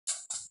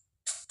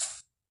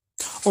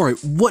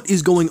Alright, what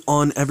is going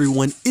on,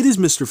 everyone? It is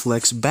Mr.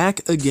 Flex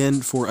back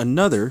again for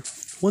another,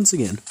 once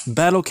again,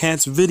 Battle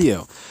Cats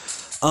video.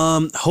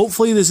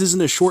 Hopefully this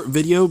isn't a short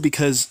video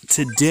because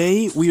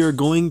today we are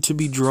going to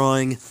be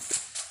drawing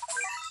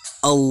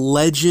a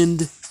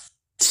legend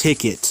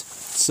ticket.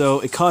 So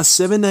it costs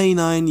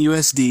 $7.99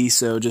 USD,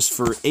 so just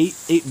for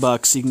 $8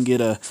 bucks you can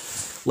get a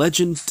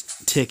legend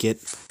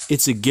ticket.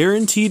 It's a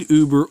guaranteed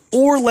Uber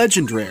or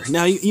legend rare.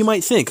 Now, you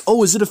might think,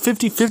 oh, is it a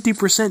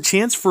 50%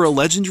 chance for a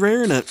legend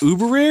rare and an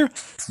Uber rare?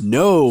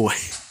 No.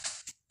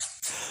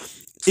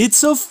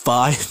 It's a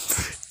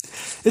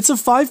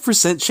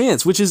 5%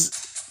 chance, which is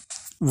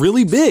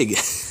really big.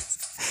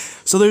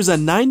 So there's a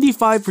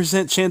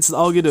 95% chance that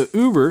I'll get an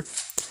Uber,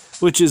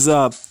 which is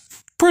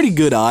pretty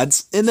good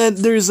odds. And then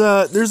there's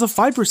a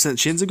 5%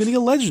 chance I'm going to get a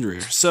legend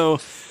rare.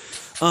 So,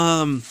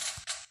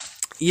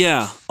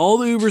 yeah, all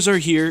the Ubers are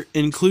here,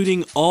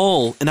 including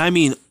all, and I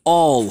mean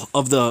all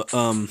of the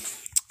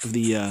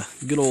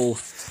good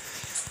old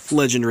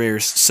legend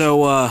rares. So,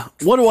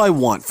 what do I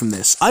want from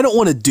this? I don't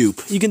want a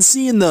dupe. You can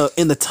see in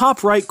the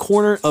top right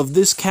corner of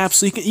this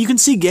capsule, you can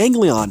see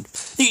Ganglion.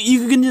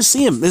 You can just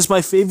see him. This is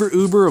my favorite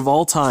Uber of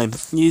all time.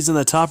 He's in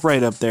the top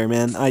right up there,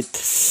 man.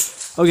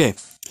 Okay.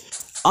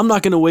 I'm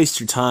not going to waste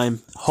your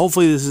time.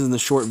 Hopefully this isn't a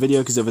short video,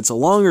 because if it's a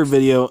longer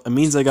video, it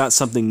means I got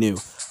something new.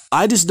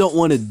 I just don't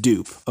want to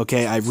dupe,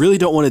 okay? I really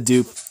don't want to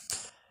dupe.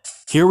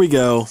 Here we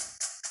go.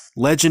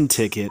 Legend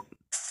ticket.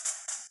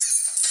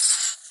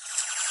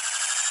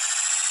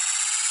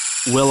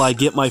 Will I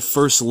get my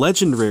first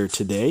legend rare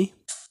today?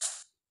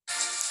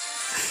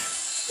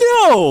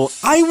 No,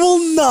 I will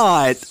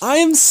not. I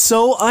am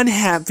so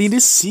unhappy to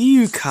see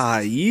you,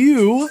 Kai.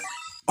 You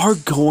are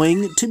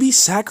going to be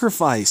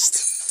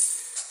sacrificed.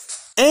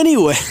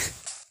 Anyways,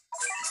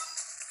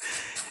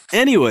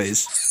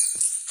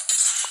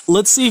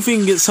 let's see if we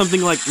can get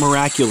something like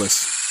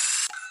miraculous,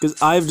 because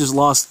I've just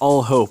lost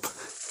all hope.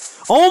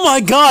 Oh my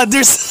god,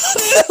 there's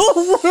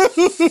no way!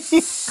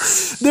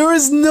 There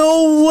is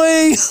no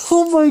way!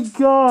 Oh my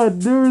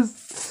god,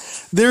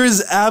 there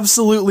is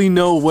absolutely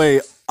no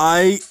way.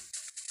 I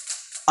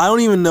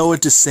don't even know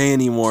what to say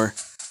anymore.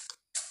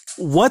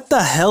 What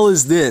the hell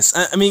is this?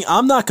 I mean,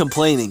 I'm not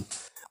complaining.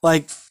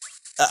 Like,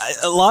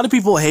 a lot of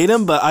people hate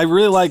him, but I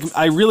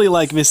really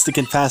like Mystic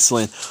and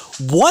Fasteland.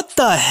 What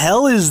the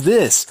hell is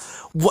this?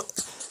 What?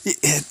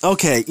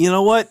 Okay, you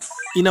know what?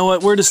 We're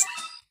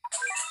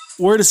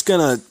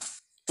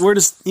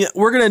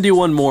gonna do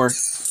one more.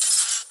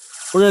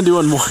 We're gonna do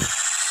one more.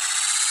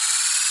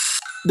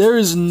 There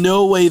is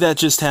no way that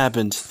just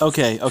happened.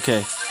 Okay. I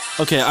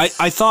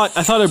thought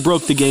I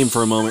broke the game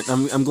for a moment.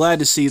 I'm glad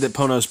to see that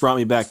Ponos brought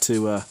me back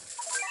to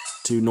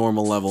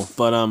normal level.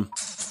 But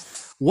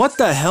what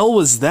the hell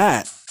was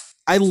that?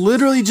 I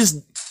literally just...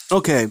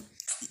 Okay,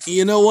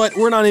 you know what?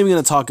 We're not even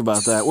going to talk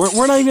about that.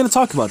 We're not even going to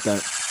talk about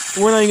that.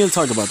 We're not even going to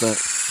talk about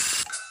that.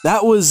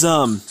 That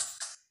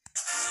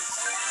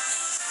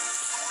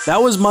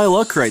was my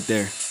luck right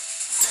there.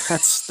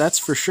 That's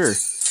for sure.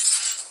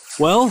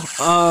 Well,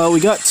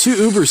 we got two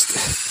Ubers.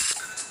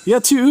 We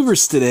got two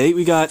Ubers today.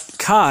 We got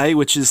Kai,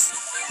 which is...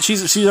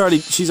 She's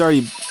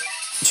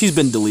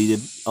been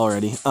deleted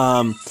already.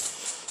 And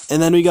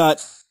then we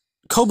got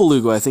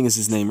Kobalugo, I think is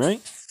his name,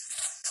 right?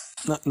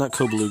 Not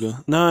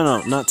Kobalugo.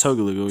 No, not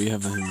Togalugo. We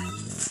have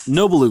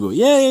Nobalugo.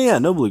 Yeah,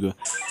 Nobalugo.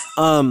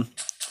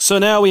 So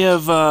now we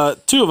have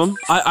two of them.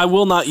 I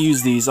will not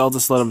use these. I'll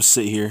just let them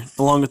sit here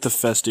along with the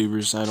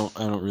Festubers. I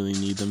don't really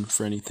need them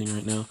for anything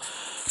right now.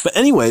 But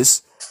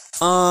anyways,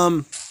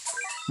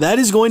 that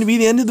is going to be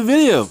the end of the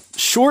video.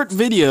 Short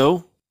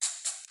video,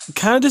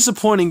 kind of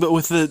disappointing, but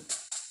with the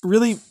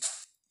really,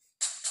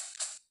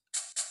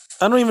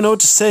 I don't even know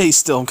what to say.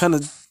 Still, I'm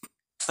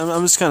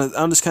just kind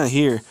of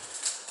here.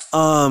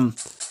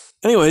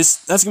 Anyways,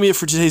 that's gonna be it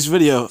for today's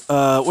video.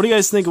 What do you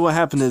guys think of what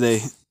happened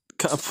today?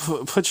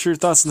 Put your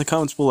thoughts in the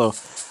comments below.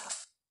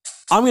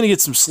 I'm gonna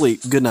get some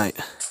sleep. Good night.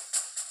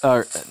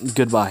 Or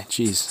goodbye.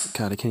 Jeez,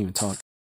 God, I can't even talk.